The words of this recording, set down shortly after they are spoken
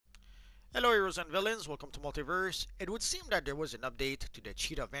Hello heroes and villains, welcome to Multiverse. It would seem that there was an update to the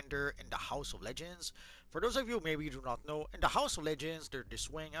Cheetah vendor in the House of Legends. For those of you who maybe do not know, in the House of Legends there's this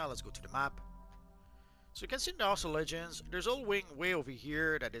wing. Let's go to the map. So you can see in the House of Legends, there's a wing way over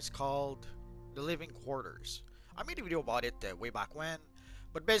here that is called the Living Quarters. I made a video about it way back when,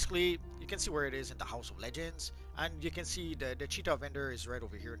 but basically you can see where it is in the House of Legends, and you can see the Cheetah vendor is right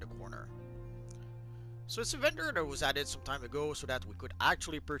over here in the corner. So it's a vendor that was added some time ago so that we could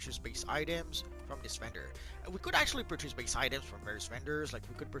actually purchase base items from this vendor. We could actually purchase base items from various vendors, like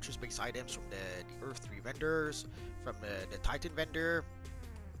we could purchase base items from the Earth 3 vendors, from the Titan vendor,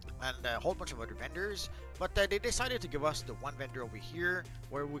 and a whole bunch of other vendors. But they decided to give us the one vendor over here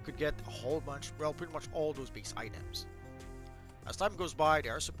where we could get a whole bunch, well, pretty much all those base items. As time goes by, they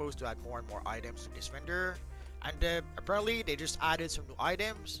are supposed to add more and more items to this vendor, and apparently they just added some new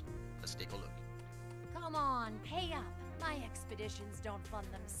items. Let's take a look. Come on, pay up. My expeditions don't fund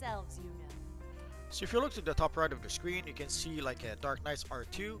themselves, you know. So if you look to the top right of the screen, you can see like a Dark Knight's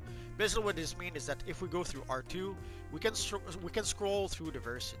R2. Basically what this means is that if we go through R2, we can scroll through the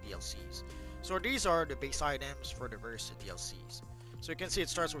various DLCs. So these are the base items for the various DLCs. So you can see it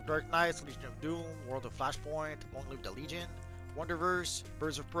starts with Dark Knights, Legion of Doom, World of Flashpoint, Long Live the Legion, Wonderverse,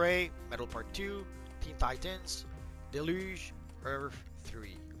 Birds of Prey, Metal Part 2, Teen Titans, Deluge, Earth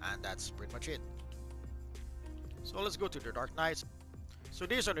 3, and that's pretty much it. So let's go to the Dark Knights. So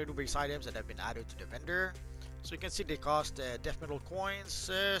these are the new base items that have been added to the vendor. So you can see they cost Death Metal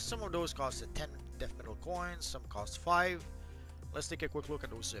coins. Some of those cost 10 Death Metal coins, some cost 5. Let's take a quick look at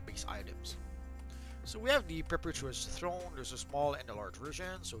those base items. So we have the Perpetuous Throne. There's a small and a large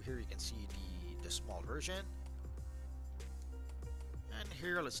version. So here you can see the small version. And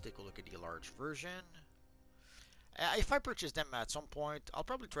here let's take a look at the large version. If I purchase them at some point, I'll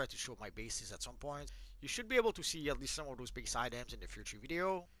probably try to show my bases at some point. You should be able to see at least some of those base items in the future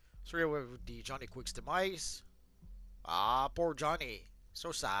video. So here we have the Johnny Quick's demise. Ah, poor Johnny.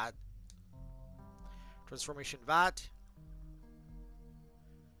 So sad. Transformation VAT.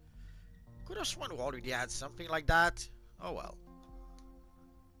 Could have sworn we already had something like that. Oh well.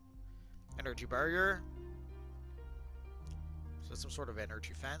 Energy barrier. So that's some sort of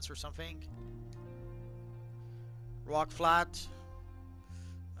energy fence or something. Rock flat.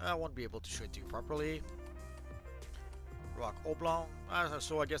 I won't be able to show it to you properly. Rock oblong.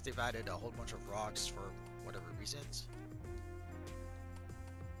 So I guess they've added a whole bunch of rocks for whatever reasons.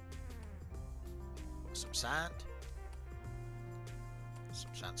 Some sand.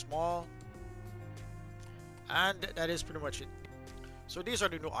 Some sand small. And that is pretty much it. So these are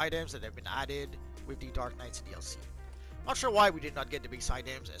the new items that have been added with the Dark Knights DLC. Not sure why we did not get the base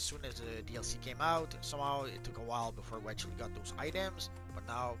items as soon as the DLC came out. Somehow it took a while before we actually got those items, but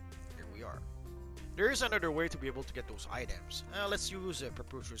now here we are. There is another way to be able to get those items. Let's use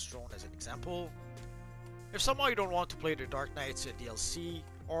Perpetuous Throne as an example. If somehow you don't want to play the Dark Knights DLC,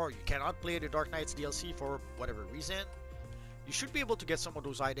 or you cannot play the Dark Knights DLC for whatever reason, you should be able to get some of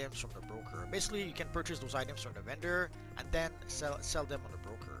those items from the broker. Basically, you can purchase those items from the vendor and then sell them on the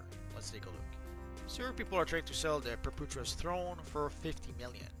broker. Let's take a look. So here people are trying to sell the Perpetuous Throne for 50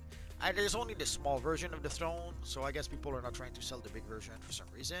 million. And there's only the small version of the throne, so I guess people are not trying to sell the big version for some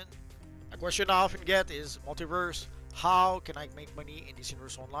reason. A question I often get is, Multiverse, how can I make money in this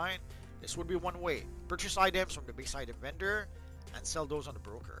universe online? This would be one way. Purchase items from the base item vendor and sell those on the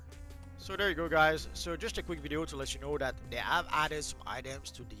broker. So there you go guys. So just a quick video to let you know that they have added some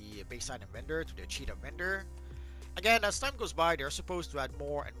items to the base item vendor, to the Cheetah vendor. Again, as time goes by, they're supposed to add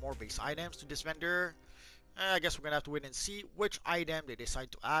more and more base items to this vendor. I guess we're gonna have to wait and see which item they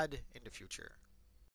decide to add in the future.